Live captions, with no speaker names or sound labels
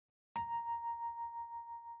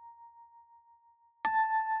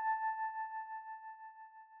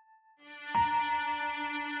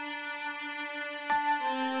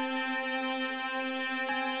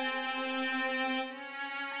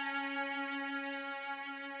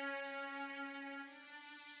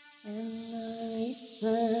And the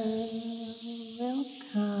sun will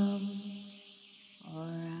come for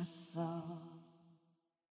us all.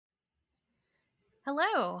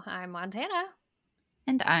 Hello, I'm Montana,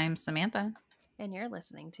 And I'm Samantha. and you're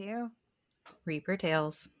listening to. Reaper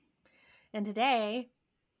Tales. And today,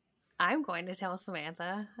 I'm going to tell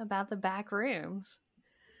Samantha about the Backrooms.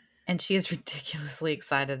 And she is ridiculously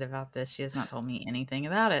excited about this. She has not told me anything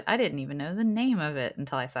about it. I didn't even know the name of it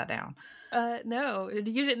until I sat down. No,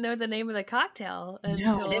 you didn't know the name of the cocktail No, I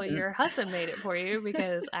until didn't. your husband made it for you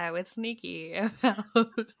because I was sneaky about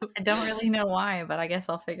I don't really know why, but I guess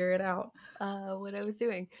I'll figure it out. what I was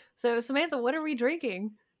doing. So, Samantha, what are we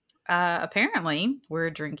drinking? Apparently,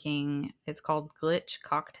 we're drinking, it's called Glitch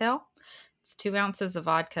Cocktail. It's 2 ounces of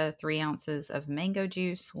vodka, 3 ounces of mango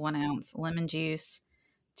juice, 1 ounce lemon juice,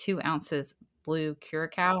 2 ounces blue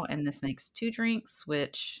curacao, and this makes 2 drinks,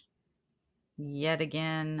 which yet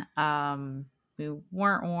again, we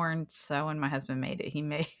weren't warned. So when my husband made it, he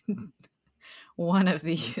made one of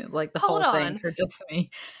these, like the Hold whole thing on. for just me.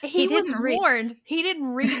 He was didn't read. warned. He didn't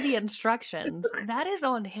read the instructions. That is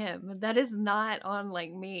on him. That is not on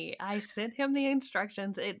like me. I sent him the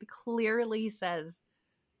instructions. It clearly says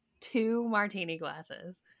 2 martini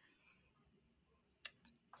glasses.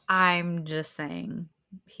 I'm just saying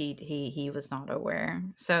he was not aware.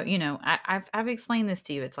 So I've explained this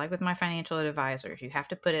to you. It's like with my financial advisors, you have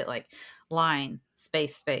to put it like line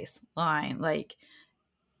space line, like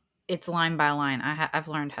it's line by line. I've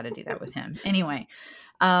learned how to do that with him. Anyway,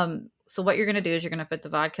 so what you're going to do is you're going to put the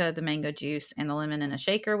vodka, the mango juice, and the lemon in a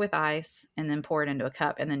shaker with ice, and then pour it into a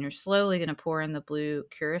cup. And then you're slowly going to pour in the blue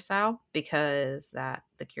curacao because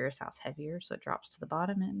the curacao is heavier, so it drops to the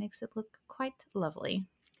bottom and it makes it look quite lovely.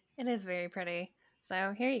 It is very pretty.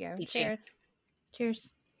 So here you go. Peachy. Cheers.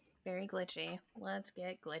 Cheers. Very glitchy. Let's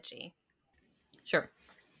get glitchy. Sure.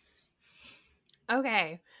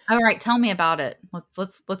 Okay. All right. Tell me about it.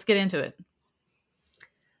 Let's get into it.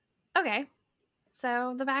 Okay.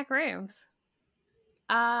 So the back rooms.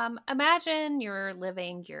 Imagine you're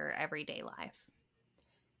living your everyday life.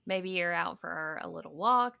 Maybe you're out for a little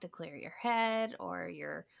walk to clear your head, or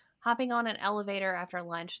you're hopping on an elevator after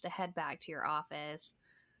lunch to head back to your office,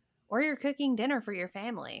 or you're cooking dinner for your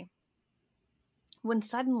family. When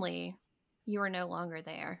suddenly you are no longer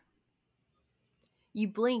there. You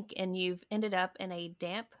blink and you've ended up in a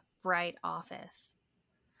damp, bright office.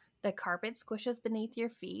 The carpet squishes beneath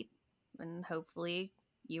your feet, and hopefully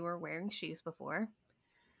you were wearing shoes before.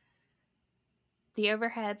 The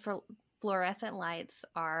overhead fluorescent lights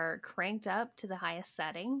are cranked up to the highest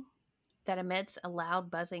setting that emits a loud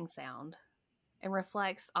buzzing sound and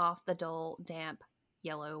reflects off the dull, damp,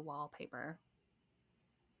 yellow wallpaper.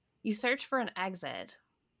 You search for an exit,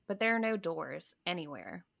 but there are no doors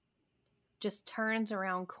anywhere. Just turns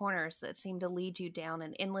around corners that seem to lead you down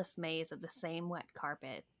an endless maze of the same wet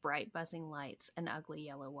carpet, bright buzzing lights, and ugly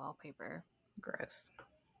yellow wallpaper. Gross.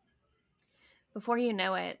 Before you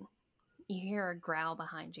know it, you hear a growl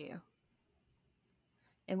behind you.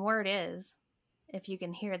 And word is, if you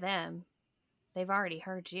can hear them, they've already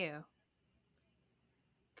heard you.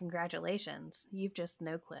 Congratulations, you've just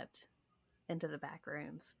no-clipped into the back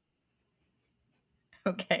rooms.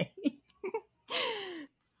 Okay.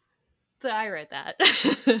 So I wrote that.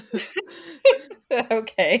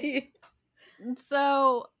 Okay.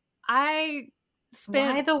 So I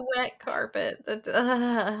spent... Why the wet carpet?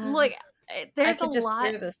 Look, there's I could a just lot.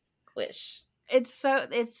 hear the squish. It's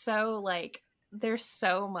so like there's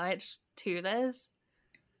so much to this,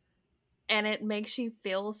 and it makes you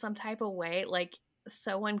feel some type of way, like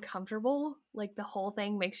so uncomfortable. Like the whole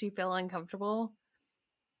thing makes you feel uncomfortable,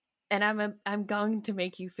 and I'm going to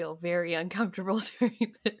make you feel very uncomfortable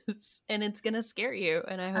during this, and it's gonna scare you,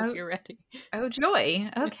 and I hope you're ready. Oh, joy.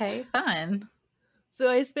 Okay, fine. So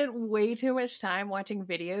I spent way too much time watching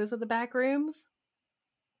videos of the back rooms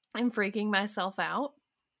and freaking myself out.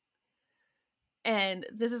 And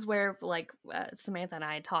this is where, like, Samantha and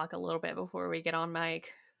I talk a little bit before we get on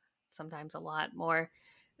mic, sometimes a lot more.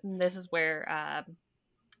 And this is where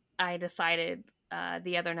I decided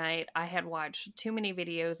the other night I had watched too many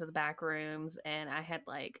videos of the back rooms, and I had,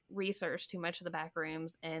 like, researched too much of the back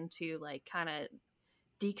rooms, and to, like, kind of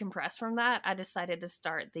decompress from that, I decided to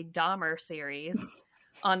start the Dahmer series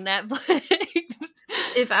on Netflix.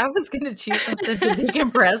 If I was going to choose something to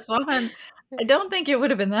decompress on, I don't think it would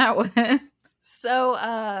have been that one. So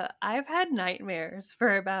I've had nightmares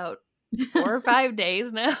for about 4 or 5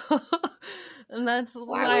 days now. And that's Why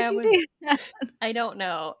why would I you would do that? I don't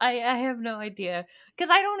know. I have no idea because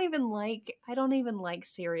I don't even like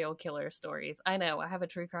serial killer stories. I know I have a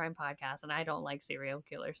true crime podcast and I don't like serial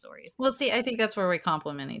killer stories. Well, see, I think that's where we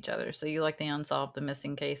complement each other. So you like the unsolved, the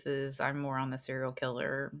missing cases. I'm more on the serial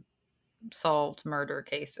killer, solved murder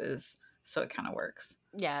cases. So it kind of works.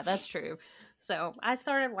 Yeah, that's true. So I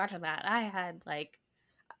started watching that. I had like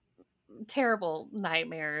terrible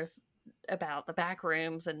nightmares about the back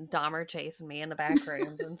rooms and Dahmer chasing me in the back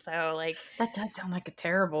rooms, and so like That does sound like a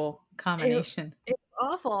terrible it combination. it's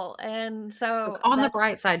awful. And Look, so on the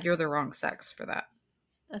bright side, you're the wrong sex for that.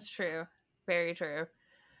 that's true, very true.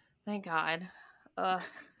 Thank God. Uh,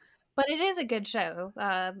 but it is a good show.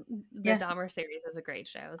 The Yeah. Dahmer series is a great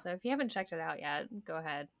show. So if you haven't checked it out yet, go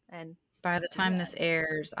ahead and By the do time this that.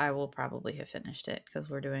 airs, I will probably have finished it because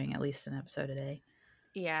we're doing at least an episode a day.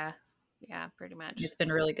 Yeah, yeah, pretty much. It's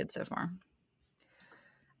been really good so far.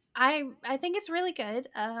 I think it's really good.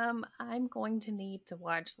 I'm going to need to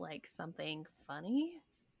watch like something funny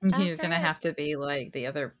You're after gonna it. have to be like the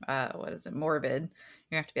other, what is it, morbid.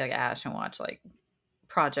 You have to be like Ash and watch like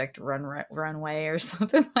Project Runway or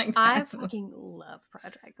something like I that. fucking love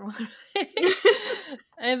Project Runway.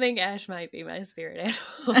 I think Ash might be my spirit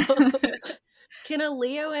animal. Can a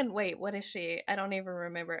Leo and wait, what is she? I don't even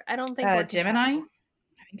remember. I don't think we're Gemini. compatible.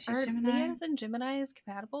 I think she's Are Gemini. Leos and Geminis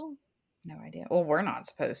compatible? No idea. Well, we're not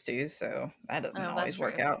supposed to, so that doesn't Oh, that's always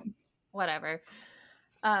work true. out. Whatever.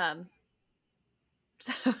 Um.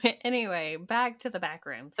 So anyway, back to the back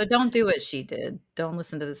rooms. So don't do what she did. Don't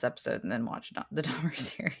listen to this episode and then watch the Dahmer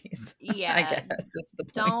series. I Yeah, guess is the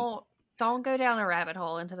point. don't go down a rabbit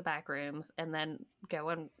hole into the back rooms and then go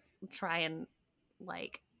and try and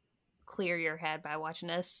like clear your head by watching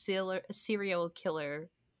a serial killer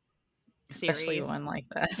Especially series one like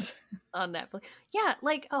that. on Netflix. Yeah,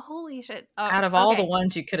 like a holy shit. Oh, Out of all the okay.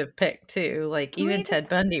 ones you could have picked, too, like Can we even just Ted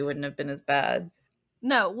Bundy wouldn't have been as bad.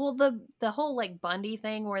 no? Well, the whole like Bundy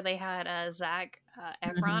thing where they had Zach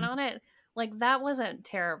Efron Hmm. on it, like that wasn't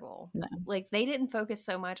terrible. No. Like they didn't focus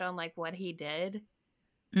so much on like what he did.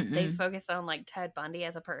 They Mm-mm. focused on like Ted Bundy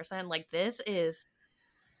as a person. Like this is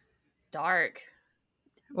dark.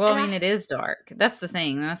 Well, I And mean, I it is dark. That's the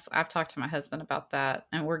thing. I've talked to my husband about that,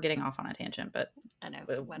 and we're getting off on a tangent, but I know,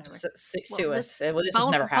 whatever. Well, sue this us. Well, this has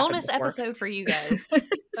never happened bonus before. episode for you guys.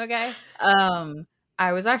 Okay. um,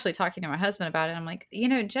 I was actually talking to my husband about it. I'm like,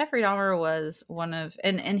 Jeffrey Dahmer was one of,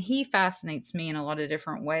 and he fascinates me in a lot of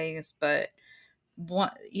different ways, but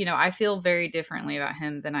I feel very differently about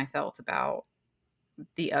him than I felt about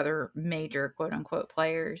the other major quote unquote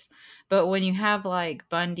players. But when you have like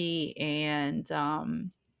Bundy and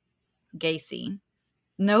Gacy,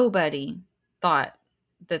 nobody thought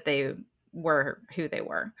that they were who they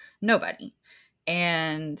were. Nobody.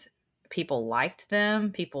 And people liked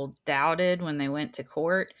them. People doubted when they went to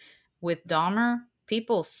court. With Dahmer,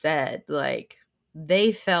 people said like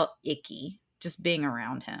they felt icky just being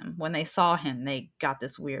around him. When they saw him, they got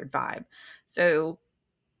this weird vibe. So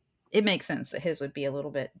it makes sense that his would be a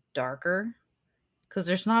little bit darker because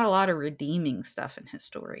there's not a lot of redeeming stuff in his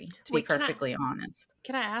story, to be Wait, perfectly honest.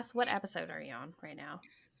 can I ask what episode are you on right now?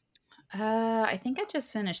 I think I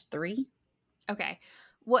just finished 3. Okay.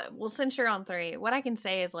 Well, since you're on 3, what I can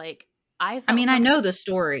say is like I I felt mean, I some know the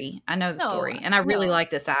story. no, And I really no. like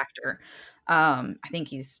this actor. I think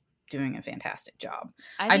he's doing a fantastic job.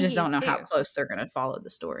 I I think just he don't is know how too. close they're going to follow the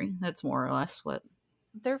story. That's more or less what.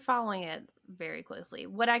 They're following it very closely.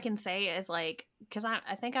 What I can say is like cuz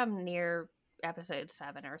I think I'm near episode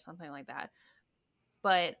 7 or something like that.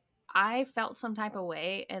 But I felt some type of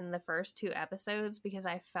way in the first 2 episodes because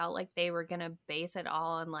I felt like they were going to base it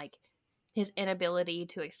all on like his inability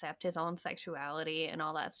to accept his own sexuality and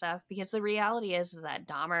all that stuff because the reality is that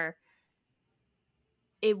Dahmer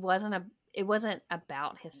it wasn't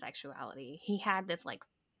about his sexuality. He had this like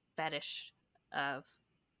fetish of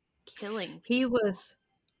killing He people.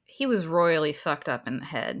 was royally fucked up in the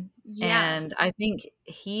head. Yeah. And I think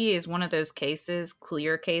he is one of those cases,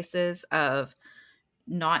 clear cases of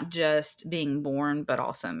not just being born but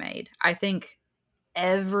also made. I think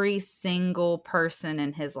every single person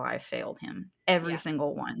in his life failed him. Every Yeah.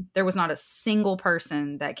 single one. There was not a single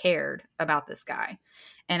person that cared about this guy.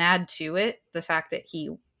 And add to it the fact that he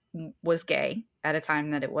was gay at a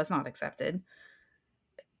time that it was not accepted.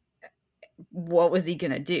 What was he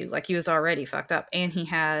going to do? Like, he was already fucked up. And he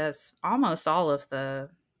has almost all of the,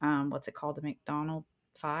 what's it called? The McDonald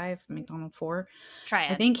 5, McDonald 4. I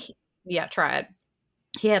Triad. think, yeah, triad.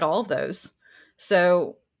 He had all of those.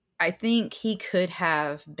 So I think he could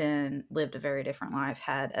have lived a very different life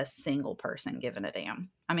had a single person given a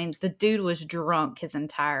damn. I mean, the dude was drunk his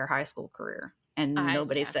entire high school career, and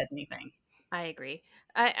nobody Yeah, said anything. I agree.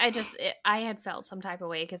 I had felt some type of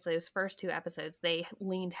way because those first two episodes they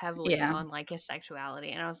leaned heavily Yeah, on like his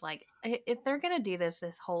sexuality, and I was like, if they're gonna do this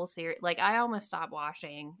whole series, like I almost stopped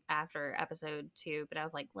watching after episode 2, but I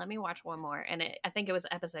was like, let me watch one more, and I think it was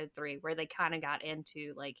episode 3 where they kind of got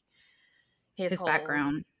into like his his whole,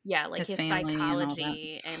 background, yeah, like his his family, and all that.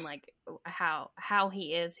 psychology and like how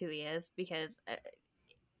he is who he is because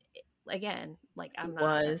again, like He I'm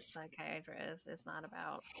not a was. psychiatrist. It's not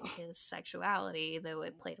about his sexuality, though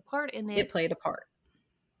it played a part in It it. played a part.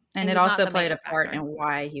 And It it was not also the played major a part in factor.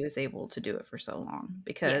 why he was able to do it for so long,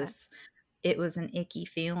 Yeah. because it was an icky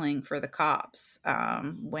feeling for the cops,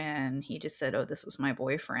 when he just said, "Oh, this was my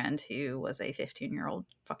boyfriend who was a 15-year-old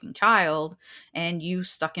fucking child, and you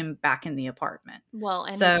stuck him back in the apartment." Well,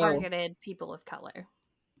 and he So, targeted people of color,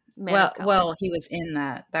 men of well, color. well, he was in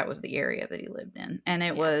that was the area that he lived in, and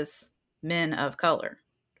it Yeah. was men of color,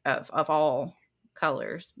 of all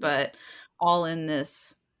colors, Yeah. but all in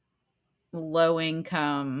this low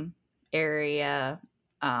income area.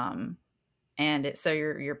 Um, so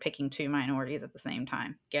you're picking two minorities at the same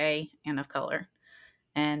time, gay and of color,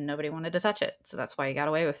 and nobody wanted to touch it, so that's why he got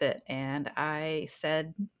away with it. And I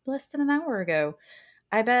said less than an hour ago,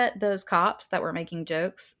 I bet those cops that were making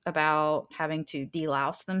jokes about having to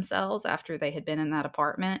delouse themselves after they had been in that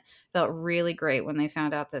apartment felt really great when they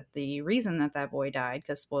found out that the reason that that boy died,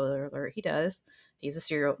 because spoiler alert, he does, he's a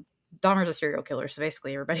serial Dahmer's a serial killer, so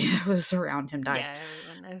basically everybody that was around him died. Yeah,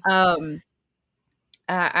 everyone knows. um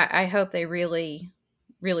I hope they really,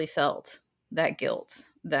 really felt that guilt,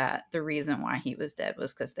 that the reason why he was dead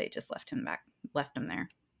was because they just left him there,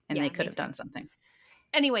 and they Yeah, could me have too. done something.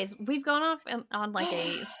 Anyways, we've gone off on like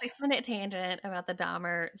a 6-minute tangent about the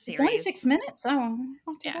Dahmer It's only series. 6 minutes, so not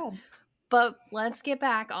too Yeah. bad. But let's get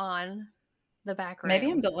back on the back Maybe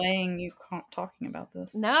I'm rooms. delaying you talking about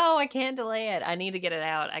this. No, I can't delay it. I need to get it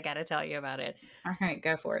out. I got to tell you about it. All right,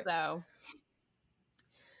 go for it. So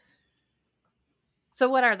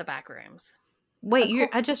what are the back rooms? Wait,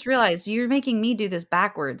 I just realized you're making me do this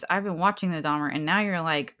backwards. I've been watching the Dahmer, and now you're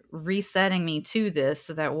like resetting me to this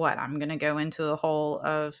so that what? I'm going to go into a hole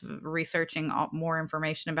of researching more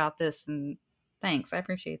information about this. And thanks, I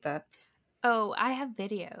appreciate that. Oh, I have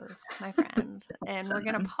videos, my friend, and we're Send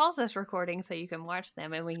going to them. pause this recording so you can watch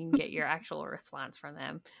them and we can get your actual response from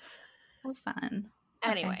them. Oh, fun.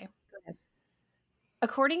 Okay. Anyway, Go ahead.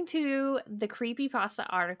 according to the Creepypasta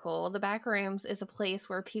article, the back rooms is a place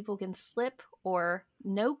where people can slip or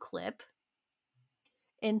no clip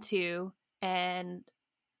into and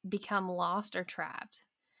become lost or trapped.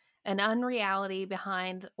 An unreality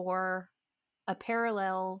behind or a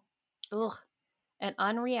parallel, ugh, an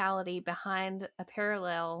unreality behind a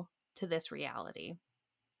parallel to this reality.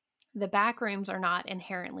 The backrooms are not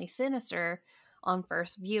inherently sinister on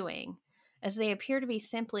first viewing, as they appear to be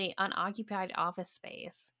simply unoccupied office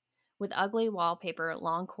space with ugly wallpaper,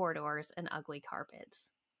 long corridors, and ugly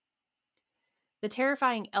carpets. The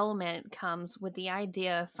terrifying element comes with the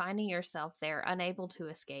idea of finding yourself there unable to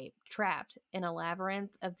escape, trapped in a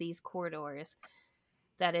labyrinth of these corridors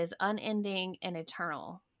that is unending and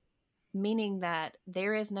eternal, meaning that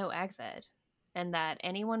there is no exit, and that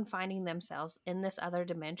anyone finding themselves in this other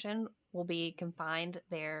dimension will be confined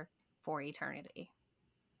there for eternity.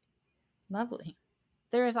 Lovely.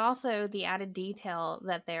 There is also the added detail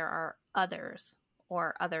that there are others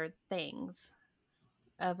or other things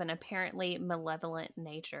of an apparently malevolent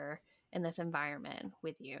nature in this environment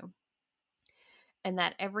with you. And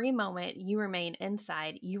that every moment you remain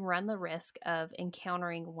inside, you run the risk of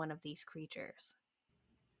encountering one of these creatures.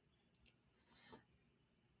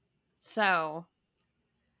 So,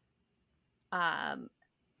 um,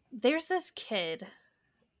 there's this kid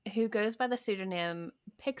who goes by the pseudonym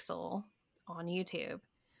Pixel on YouTube.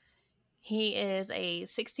 He is a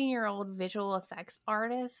 16-year-old visual effects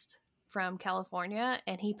artist from California,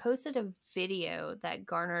 and he posted a video that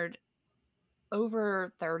garnered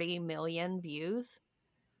over 30 million views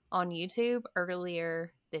on YouTube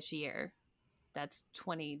earlier this year. That's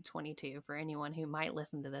 2022 for anyone who might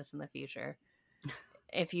listen to this in the future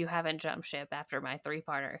if you haven't jumped ship after my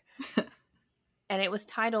 3-parter. And it was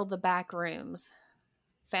titled The Back Rooms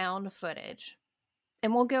Found Footage.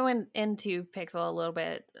 And we'll go into Pixel a little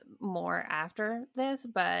bit more after this,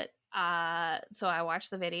 but so I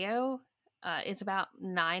watched the video. It's about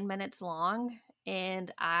 9 minutes long,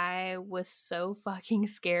 and I was so fucking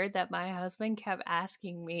scared that my husband kept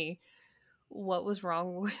asking me what was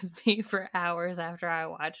wrong with me for hours after I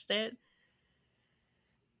watched it.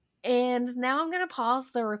 And now I'm going to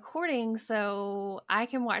pause the recording so I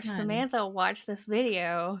can watch None. Samantha watch this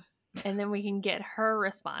video and then we can get her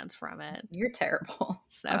response from it. You're terrible.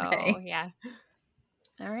 So, Okay. yeah.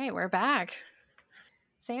 All right, we're back.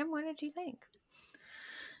 Sam, what did you think?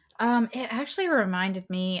 It actually reminded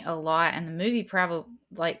me a lot, and the movie probably,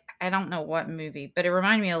 like, I don't know what movie, but it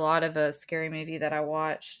reminded me a lot of a scary movie that I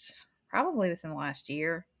watched probably within the last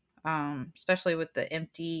year. Especially with the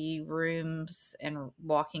empty rooms and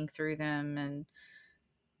walking through them, and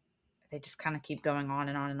they just kind of keep going on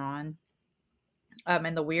and on and on.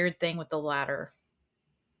 And the weird thing with the ladder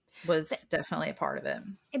was definitely a part of it.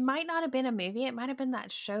 It might not have been a movie. It might have been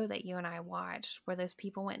that show that you and I watched where those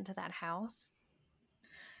people went into that house.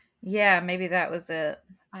 Yeah, maybe that was it.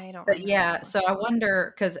 I don't But remember. yeah, so I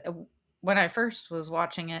wonder, because when I first was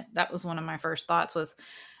watching it, that was one of my first thoughts was,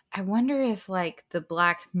 I wonder if like the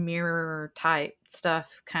Black Mirror type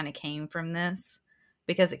stuff kind of came from this,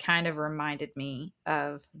 because it kind of reminded me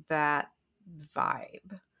of that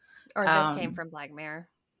vibe. Or this came Um, from Black Mirror.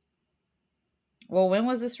 well, when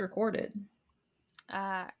was this recorded?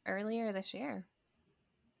 Earlier this year.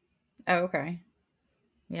 Oh, okay.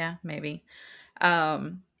 Yeah, maybe.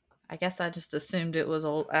 Um, I guess I just assumed it was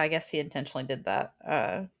old. I guess he intentionally did that.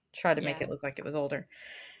 Try to make Yeah. it look like it was older.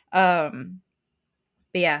 Um,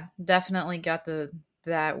 but yeah, definitely got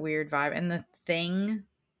that weird vibe. And the thing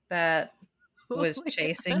that Oh was my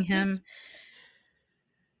chasing god. him,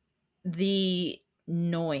 the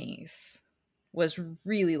noise was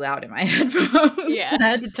really loud in my headphones. Yeah. I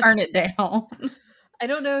had to turn it down. I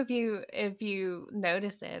don't know if you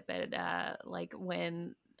noticed it, but like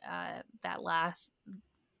when that last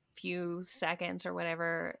few seconds or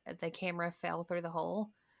whatever the camera fell through the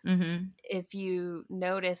hole, Mm-hmm. if you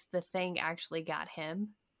notice the thing actually got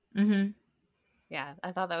him. Mm-hmm. Yeah,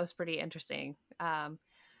 I thought that was pretty interesting.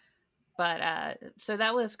 But so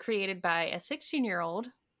that was created by a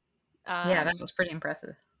 16-year-old. Yeah, that Um, was pretty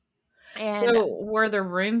impressive. and So were the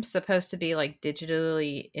rooms supposed to be like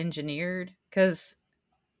digitally engineered? Because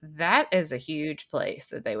that is a huge place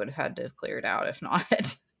that they would have had to have cleared out if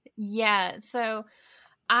not. yeah, so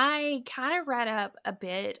I kind of read up a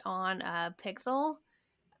bit on Pixel.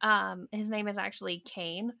 His name is actually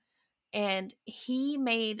Kane, and he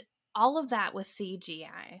made all of that with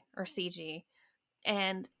CGI or CG,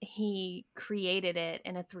 and he created it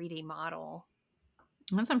in a 3D model.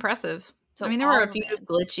 That's impressive. I So mean, there were all a of few it,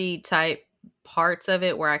 glitchy type parts of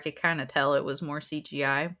it where I could kind of tell it was more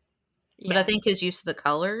CGI. But I yeah, think his use of the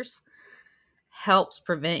colors helps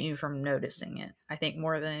prevent you from noticing it. I think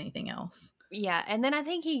more than anything else. yeah. And then I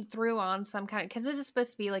think he threw on some kind of, because this is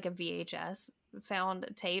supposed to be like a VHS found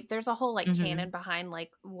tape. There's a whole like canon Hmm. behind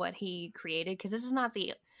like what he created, because this is not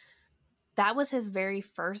the that was his very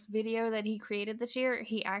first video that he created this year.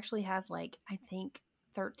 He actually has like I think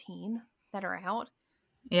 13 that are out.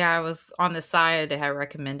 Yeah, I was on the side. I had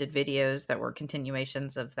recommended videos that were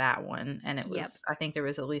continuations of that one, and it Yep. was, I think there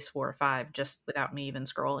was at least 4 or 5 just without me even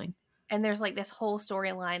scrolling. And there's like this whole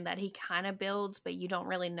storyline that he kind of builds, but you don't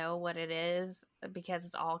really know what it is because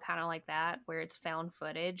it's all kind of like that, where it's found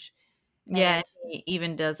footage. And Yeah, and it's, he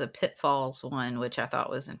even does a pitfalls one, which I thought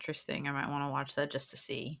was interesting. I might want to watch that just to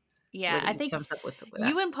see yeah, what I he think comes up with that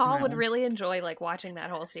you and from Paul that would one. really enjoy like watching that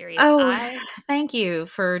whole series. Oh, thank you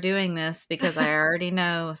for doing this, because I already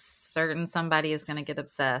know certain somebody is going to get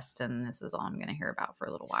obsessed, and this is all I'm going to hear about for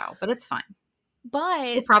a little while. But it's fine.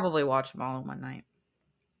 We'll But probably watch them all in one night.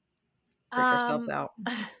 Freak ourselves um out.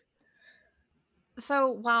 so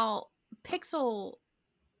while Pixel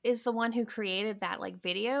is the one who created that like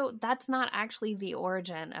video, that's not actually the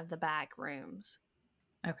origin of the Backrooms.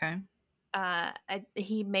 Okay.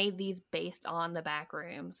 He made these based on the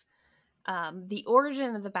Backrooms. The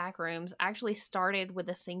origin of the Backrooms actually started with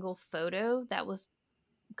a single photo that was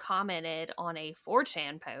commented on a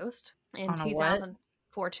 4chan post in On a what? 2000.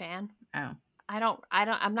 4chan. Oh,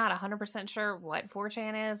 I'm not 100% sure what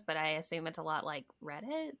 4chan is, but I assume it's a lot like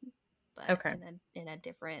Reddit, but okay. in a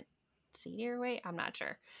different seedier way. I'm not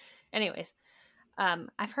sure. Anyways,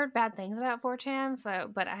 I've heard bad things about 4chan, so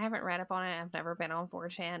but I haven't read up on it. I've never been on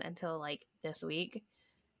 4chan until like this week.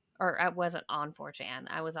 Or I wasn't on 4chan.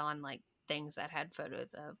 I was on like things that had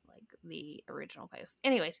photos of like the original post.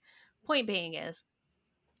 Anyways, point being is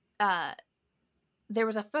uh there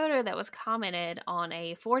was a photo that was commented on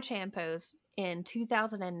a 4chan post in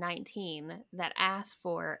 2019 that asked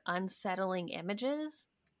for unsettling images.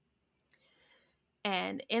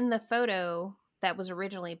 And in the photo that was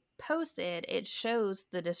originally posted, it shows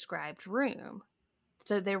the described room.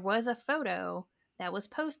 So there was a photo that was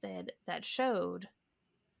posted that showed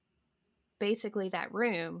basically that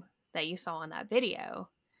room that you saw in that video.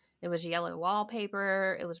 It was yellow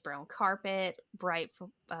wallpaper, it was brown carpet, bright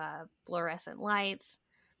fluorescent lights.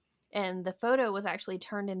 And the photo was actually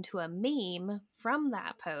turned into a meme from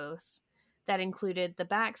that post that included the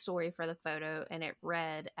backstory for the photo, and it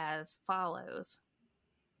read as follows: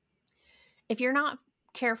 If you're not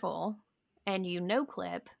careful and you no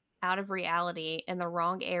clip out of reality in the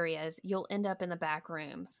wrong areas, you'll end up in the back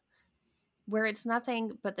rooms, where it's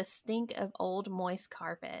nothing but the stink of old moist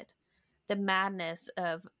carpet, the madness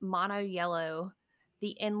of mono yellow,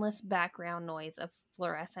 the endless background noise of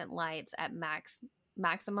fluorescent lights at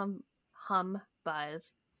maximum hum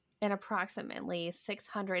buzz, and approximately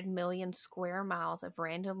 600 million square miles of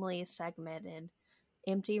randomly segmented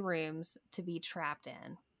empty rooms to be trapped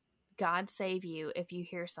in. God save you if you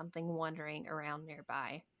hear something wandering around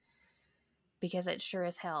nearby, because it sure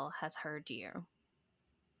as hell has heard you.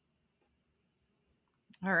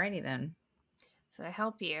 Alrighty then. So, to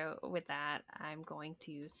help you with that, I'm going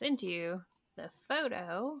to send you the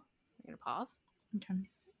photo. I'm going to pause. Okay.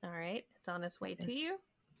 All right. It's on its way to Yes. you.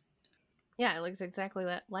 Yeah, it looks exactly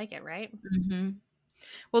like it, right? Mm-hmm.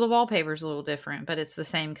 Well, the wallpaper's a little different, but it's the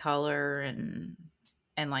same color and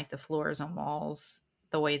like the floors and walls,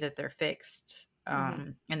 the way that they're fixed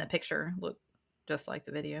in the picture look just like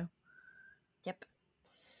the video. Yep.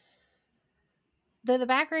 Though the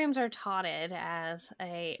backrooms are touted as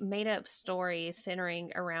a made up story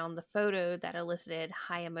centering around the photo that elicited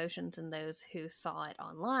high emotions in those who saw it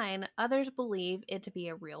online, others believe it to be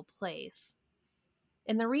a real place.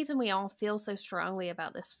 And the reason we all feel so strongly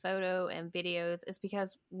about this photo and videos is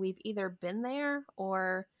because we've either been there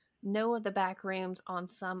or know of the back rooms on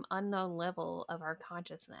some unknown level of our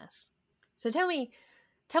consciousness. So tell me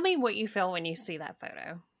what you feel when you see that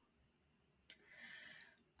photo.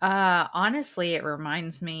 Honestly, it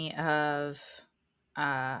reminds me of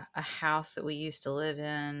a house that we used to live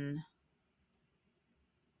in.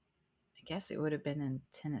 I guess it would have been in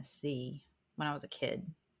Tennessee when I was a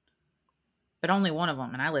kid, but only one of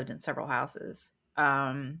them, and I lived in several houses.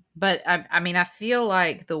 But I mean, I feel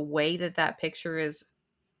like the way that that picture is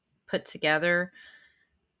put together,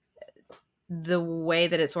 the way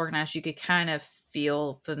that it's organized, you could kind of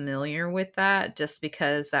feel familiar with that just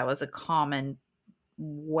because that was a common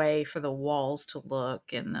way for the walls to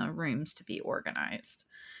look and the rooms to be organized.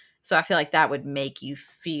 So I feel like that would make you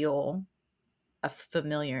feel a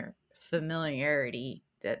familiarity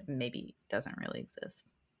that maybe doesn't really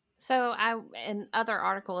exist. So in other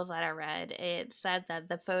articles that I read, it said that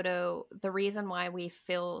the reason why we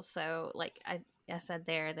feel so, like I said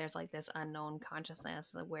there's like this unknown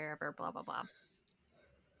consciousness wherever, blah blah blah.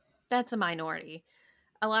 That's a minority.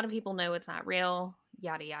 A lot of people know it's not real,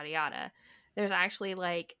 yada yada yada. There's actually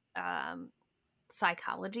like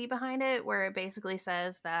psychology behind it, where it basically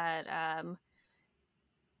says that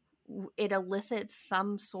it elicits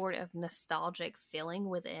some sort of nostalgic feeling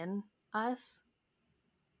within us.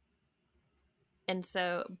 And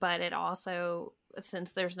so, but it also,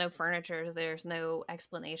 since there's no furniture, there's no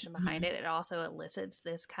explanation behind Mhm. it, it also elicits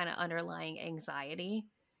this kind of underlying anxiety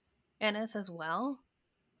in us as well.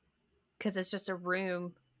 Because it's just a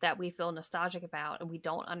room that we feel nostalgic about and we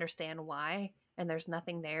don't understand why. And there's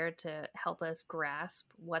nothing there to help us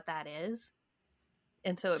grasp what that is.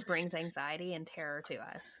 And so it brings anxiety and terror to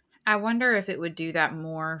us. I wonder if it would do that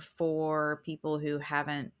more for people who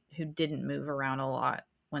didn't move around a lot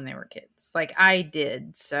when they were kids. Like I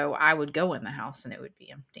did, so I would go in the house and it would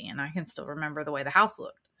be empty, and I can still remember the way the house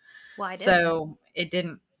looked. Well, I didn't. So it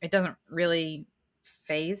doesn't really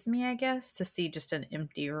phase me, I guess, to see just an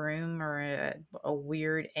empty room or a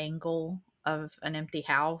weird angle of an empty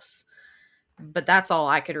house. But that's all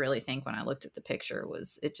I could really think when I looked at the picture.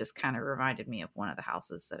 Was it just kind of reminded me of one of the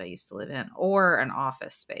houses that I used to live in, or an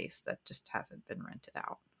office space that just hasn't been rented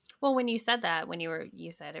out. Well, when you said that,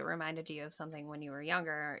 you said it reminded you of something when you were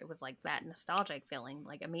younger. It was like that nostalgic feeling,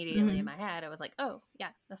 like immediately in Hmm. my head. I was like, oh,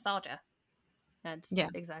 yeah, nostalgia. That's Yeah.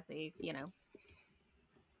 exactly,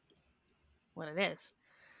 what it is.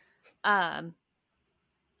 Um,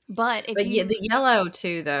 but if But yeah, you, the yellow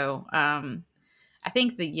too, though. I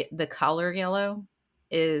think the color yellow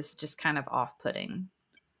is just kind of off putting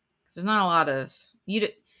because there's not a lot of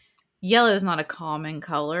yellow is not a common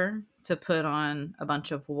color to put on a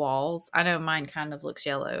bunch of walls. I know mine kind of looks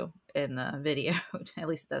yellow in the video, at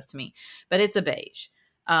least it does to me, but it's a beige.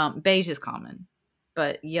 Beige is common,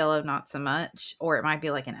 but yellow not so much. Or it might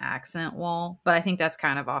be like an accent wall, but I think that's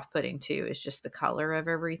kind of off putting too. It's just the color of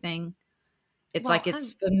everything. It's well, like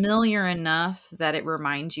it's familiar enough that it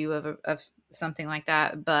reminds you of something like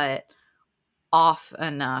that, but off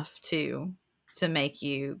enough to make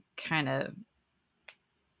you kind of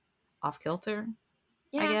off kilter,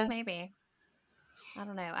 I yeah, guess. maybe. I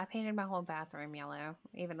don't know. I painted my whole bathroom yellow,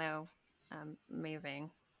 even though I'm moving.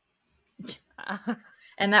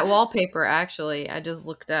 And that wallpaper, actually, I just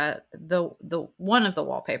looked at the one of the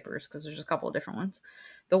wallpapers because there's a couple of different ones.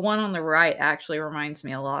 The one on the right actually reminds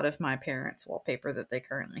me a lot of my parents' wallpaper that they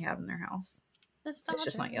currently have in their house. It's just not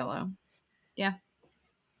Nostalgia. yellow. Yeah.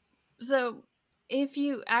 So, if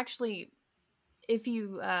you actually if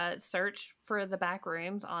you search for the back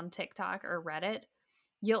rooms on TikTok or Reddit,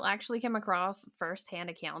 you'll actually come across firsthand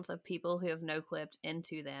accounts of people who have no clipped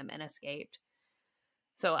into them and escaped.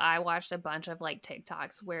 So I watched a bunch of like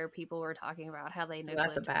TikToks where people were talking about how they no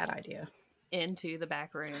That's a clipped bad idea. into the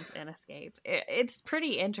back rooms and escaped. It's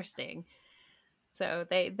pretty interesting. So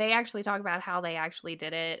they actually talk about how they actually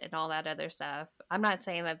did it and all that other stuff. I'm not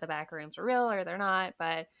saying that the back rooms are real or they're not,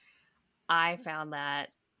 but I found that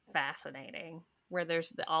fascinating. Where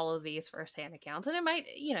there's all of these firsthand accounts, and it might,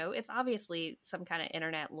 it's obviously some kind of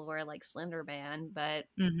internet lore like Slender Man, but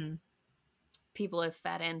Mm-hmm. people have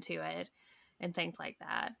fed into it and things like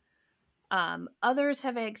that. Others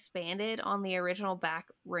have expanded on the original back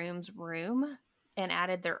rooms room and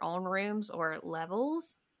added their own rooms or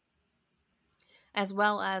levels, as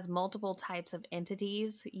well as multiple types of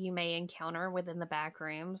entities you may encounter within the back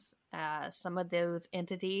rooms. Some of those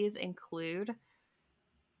entities include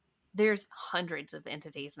there's hundreds of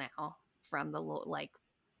entities now from the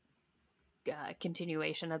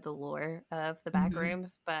continuation of the lore of the back Mm-hmm.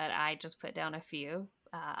 rooms, but I just put down a few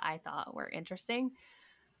I thought were interesting.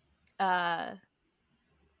 Uh,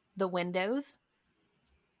 the windows,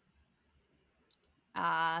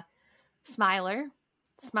 uh, Smiler.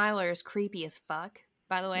 Smiler is creepy as fuck,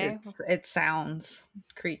 by the way. It sounds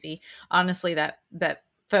creepy. Honestly, that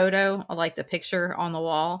photo, like the picture on the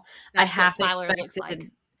wall, I That's what half Smiler looks like.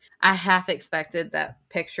 expected I half expected that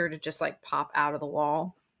picture to just like pop out of the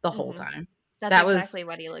wall the whole Hmm. time. That's That was exactly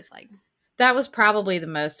what he looks like. that was probably the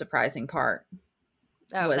most surprising part,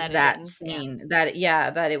 Oh, was that it that didn't. Yeah. scene. That,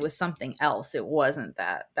 yeah, that it was something else. It wasn't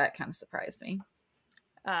that. That kind of surprised me.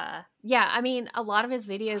 Yeah, I mean, a lot of his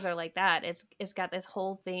videos are like that. It's got this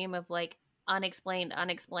whole theme of like unexplained,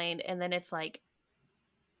 and then it's like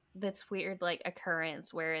this weird like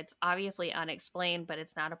occurrence where it's obviously unexplained, but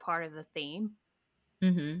it's not a part of the theme,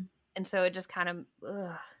 Mm-hmm. and so it just kind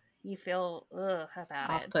of you feel about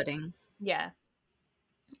it. Off-putting. Yeah.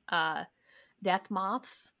 Uh, death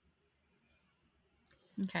moths,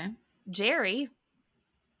 Okay. Jerry,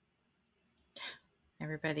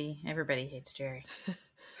 Everybody hates Jerry.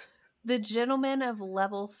 the gentleman of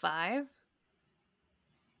level 5,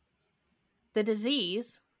 the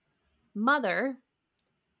disease, mother,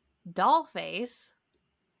 dollface,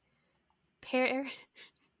 par.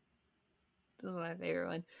 This is my favorite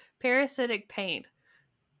one. Parasitic paint.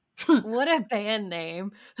 What a band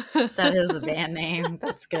name. That is a band name.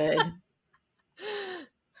 That's good.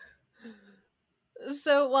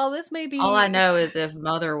 So while this may All I be, know is if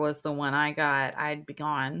Mother was the one I got, I'd be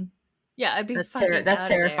gone. yeah, I'd be fucking That's out of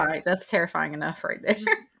there. terrifying. That's terrifying enough right there. Just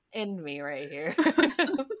end me right here.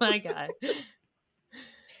 My God.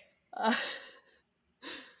 Uh,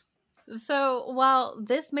 so while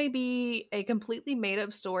this may be a completely made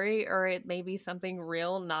up story or it may be something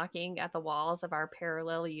real knocking at the walls of our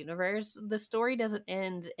parallel universe, the story doesn't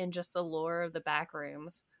end in just the lore of the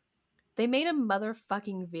Backrooms. They made a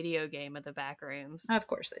motherfucking video game of the Backrooms. Of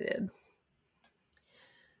course they did.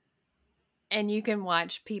 And you can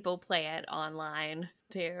watch people play it online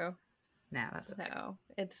too. No, that's okay. So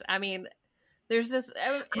it's, I mean, there's this.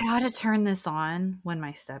 I ought to turn this on when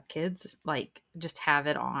my stepkids, like, just have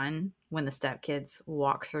it on when the stepkids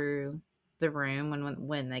walk through the room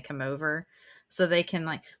when they come over, so they can,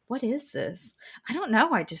 like, what is this? I don't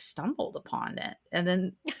know. I just stumbled upon it, and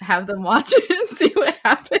then have them watch it and see what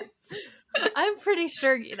happens. I'm pretty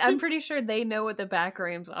sure they know what the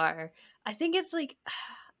Backrooms are. I think it's like,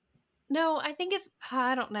 no, I think it's,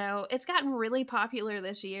 I don't know. It's gotten really popular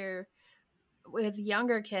this year with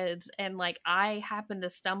younger kids, and like I happened to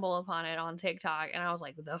stumble upon it on TikTok and I was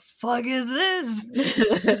like, the fuck is this?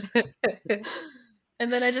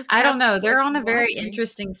 And then I just I don't kept know. They're on a very watching.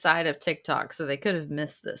 interesting side of TikTok, so they could have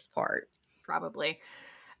missed this part. Probably.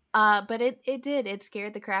 But it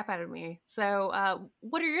scared the crap out of me. So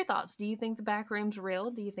what are your thoughts? Do you think the Backroom's real?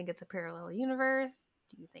 Do you think it's a parallel universe?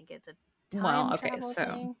 Do you think it's a Well, time okay, travel so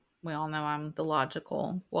thing? we all know I'm the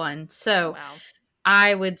logical one. So Wow.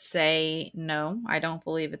 I would say no, I don't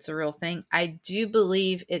believe it's a real thing. I do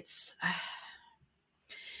believe it's,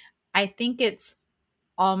 I think it's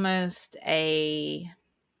almost a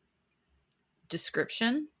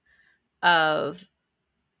description of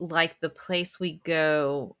like the place we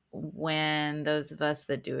go when those of us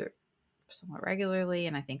that do it somewhat regularly,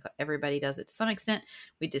 and I think everybody does it to some extent.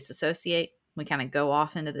 We disassociate. We kind of go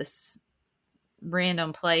off into this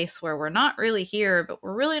random place where we're not really here, but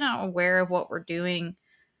we're really not aware of what we're doing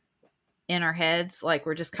in our heads. Like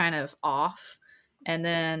we're just kind of off. And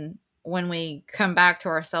then when we come back to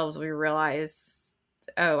ourselves, we realize,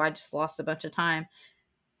 oh, I just lost a bunch of time.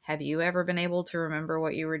 Have you ever been able to remember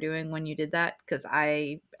what you were doing when you did that? Because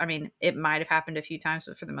I mean, it might have happened a few times,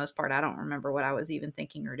 but for the most part, I don't remember what I was even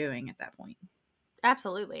thinking or doing at that point.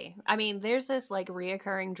 Absolutely. I mean, there's this like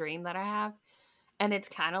reoccurring dream that I have, and it's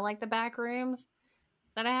kind of like the back rooms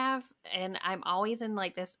that I have, and I'm always in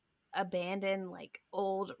like this abandoned, like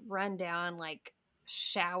old, rundown, like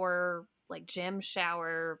shower, like gym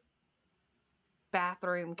shower,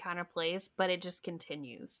 bathroom kind of place, but it just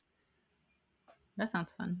continues. That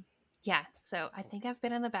sounds fun. Yeah, so I think I've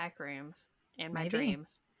been in the back rooms in my Maybe.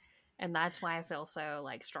 dreams. And that's why I feel so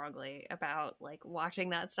like strongly about like watching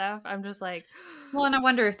that stuff. I'm just like, Well, and I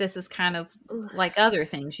wonder if this is kind of like other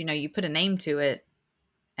things, you put a name to it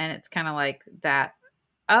and it's kind of like that,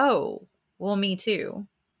 oh, well, me too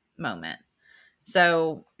moment.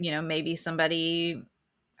 So, maybe somebody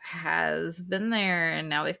has been there and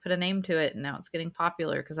now they've put a name to it and now it's getting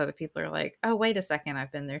popular because other people are like, oh, wait a second,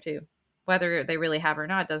 I've been there too. Whether they really have or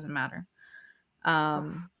not doesn't matter.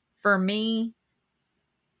 For me,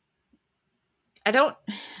 I don't.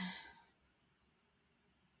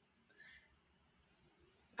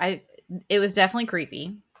 It was definitely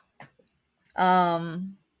creepy. I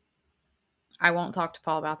won't talk to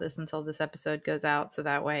Paul about this until this episode goes out, so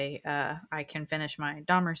that way I can finish my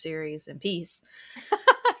Dahmer series in peace.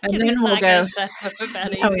 And then we'll go. No,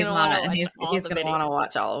 he's not. He's going to want to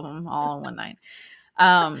watch all of them all in one night.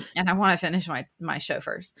 And I want to finish my show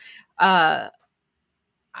first. I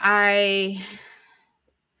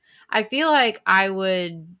feel like I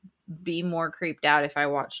would be more creeped out if I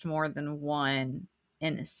watched more than one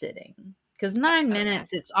in a sitting. Because 9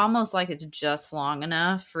 minutes, it's almost like it's just long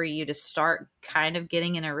enough for you to start kind of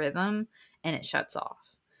getting in a rhythm and it shuts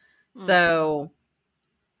off. So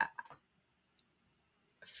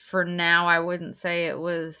for now, I wouldn't say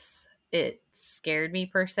it scared me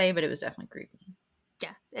per se, but it was definitely creepy.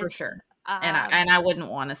 Yeah. For sure. And I wouldn't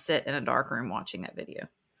want to sit in a dark room watching that video.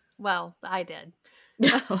 Well, I did.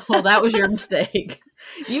 Well, that was your mistake.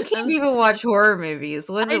 You can't even watch horror movies.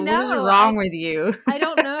 What is wrong with you? I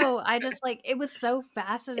don't know. I just like it was so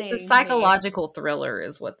fascinating. It's a psychological thriller,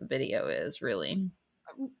 is what the video is, really.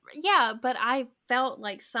 Yeah, but I felt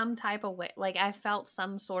like some type of way, like I felt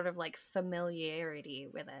some sort of like familiarity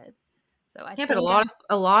with it. So I think but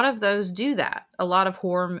a lot of those do that. A lot of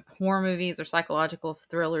horror movies or psychological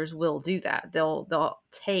thrillers will do that. They'll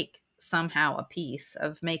take somehow a piece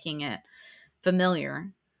of making it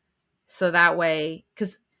familiar. So that way,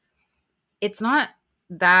 because it's not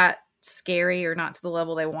that scary or not to the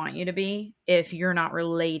level they want you to be if you're not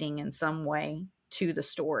relating in some way to the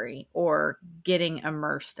story or getting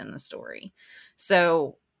immersed in the story.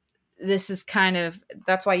 So this is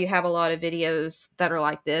that's why you have a lot of videos that are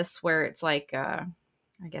like this, where it's like, I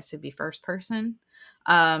guess it'd be first person.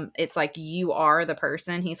 It's like you are the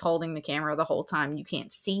person. He's holding the camera the whole time. You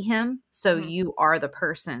can't see him. So you are the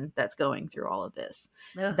person that's going through all of this.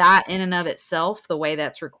 Ugh. That in and of itself, the way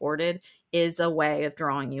that's recorded, is a way of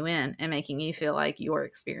drawing you in and making you feel like you're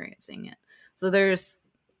experiencing it. So there's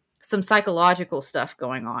some psychological stuff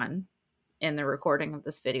going on in the recording of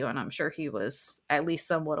this video, and I'm sure he was at least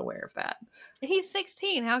somewhat aware of that. He's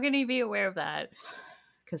 16. How can he be aware of that?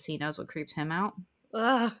 Because he knows what creeps him out.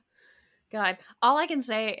 Ugh. God, all I can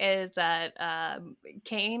say is that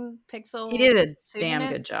Kane Pixel, he did a damn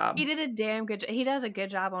good job. He did a damn good job. He does a good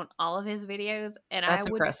job on all of his videos, and that's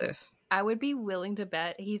impressive. I would be willing to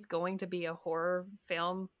bet he's going to be a horror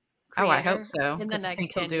film creator. Oh, I hope so. In the next I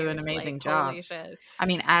think 10 he'll do years. an amazing like, job. Holy shit. I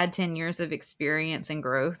mean, add 10 years of experience and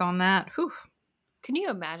growth on that. Whew. Can you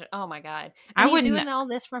imagine? Oh my God. And he's doing all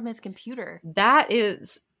this from his computer. That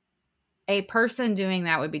is, a person doing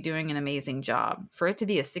that would be doing an amazing job. For it to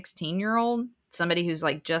be a 16-year-old, somebody who's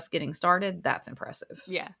like just getting started, that's impressive.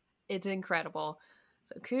 Yeah, it's incredible.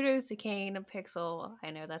 So kudos to Kane Pixel.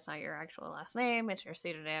 I know that's not your actual last name. It's your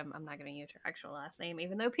pseudonym. I'm not going to use your actual last name,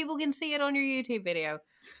 even though people can see it on your YouTube video.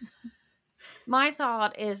 My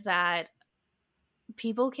thought is that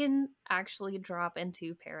people can actually drop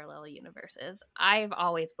into parallel universes. I've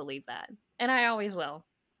always believed that, and I always will.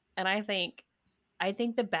 And I think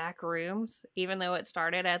the back rooms, even though it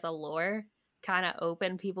started as a lore, kind of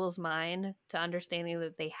open people's mind to understanding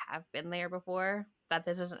that they have been there before, that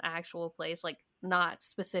this is an actual place, like not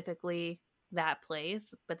specifically that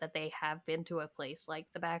place, but that they have been to a place like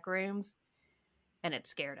the back rooms, and it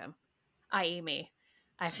scared them. I.e. me.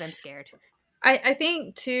 I've been scared. I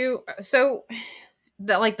think too. So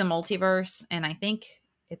that like the multiverse, and I think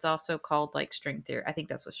it's also called like string theory. I think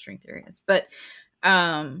that's what string theory is. But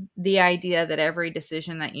the idea that every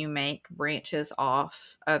decision that you make branches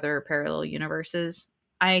off other parallel universes,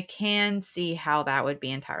 I can see how that would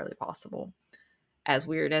be entirely possible. As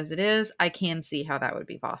weird as it is, I can see how that would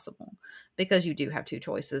be possible because you do have two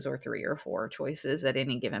choices or three or four choices at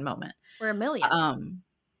any given moment. We're a million. Um,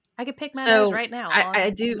 I could pick my nose so right now I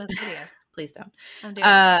on do. this video. Please don't. I'm doing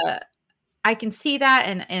it. I can see that,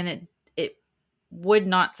 and it would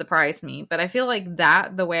not surprise me. But I feel like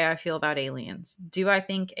that the way I feel about aliens. Do I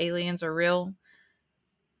think aliens are real?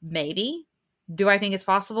 Maybe. Do I think it's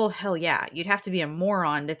possible? Hell yeah. You'd have to be a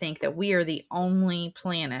moron to think that we are the only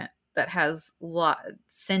planet that has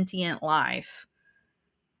sentient life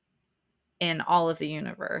in all of the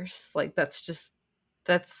universe. Like that's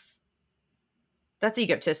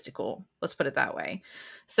egotistical. Let's put it that way.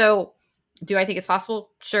 So, do I think it's possible?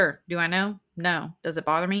 Sure. Do I know? No. Does it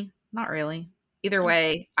bother me? Not really. Either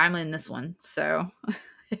way, I'm in this one. So,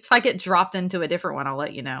 if I get dropped into a different one, I'll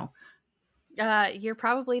let you know. You're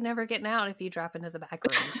probably never getting out if you drop into the back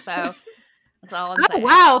room. So that's all I'm Oh, saying.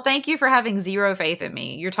 wow. Thank you for having zero faith in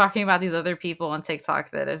me. You're talking about these other people on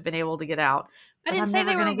TikTok that have been able to get out. I But didn't I'm say never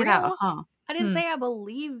they going were to get out, real. huh? I didn't say I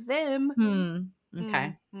believe them.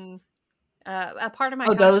 Okay. A part of my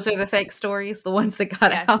Oh, those are the fake stories, the ones that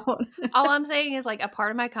got out. All I'm saying is like a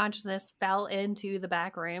part of my consciousness fell into the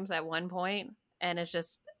back rooms at one point, and it's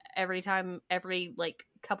just every like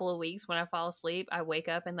couple of weeks when I fall asleep, I wake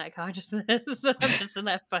up in that consciousness. I'm just in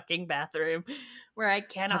that fucking bathroom where I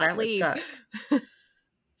cannot That would leave. suck.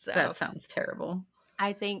 So That sounds terrible.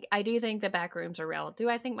 I do think the back rooms are real. Do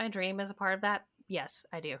I think my dream is a part of that? Yes,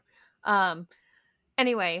 I do.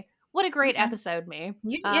 Anyway, what a great episode, me.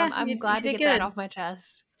 I'm glad to did get that good. off my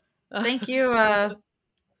chest. Thank you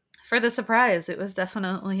for the surprise. It was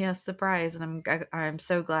definitely a surprise, and I'm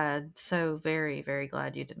so glad, so very very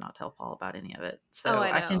glad you did not tell Paul about any of it. So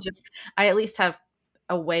I know. I at least have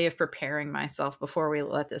a way of preparing myself before we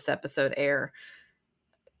let this episode air.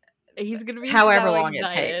 He's gonna be however so long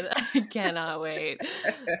excited. it takes. I cannot wait.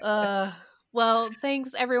 Well,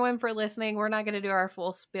 thanks everyone for listening. We're not going to do our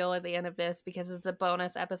full spiel at the end of this because it's a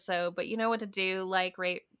bonus episode, but you know what to do. Like,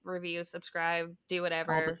 rate, review, subscribe, do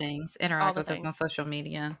whatever. All the things. Interact with us on social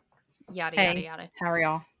media. Yada, hey, yada, yada. How are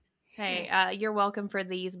y'all? Hey, you're welcome for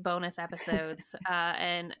these bonus episodes.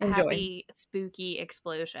 And Enjoy. happy spooky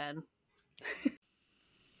explosion.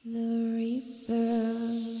 The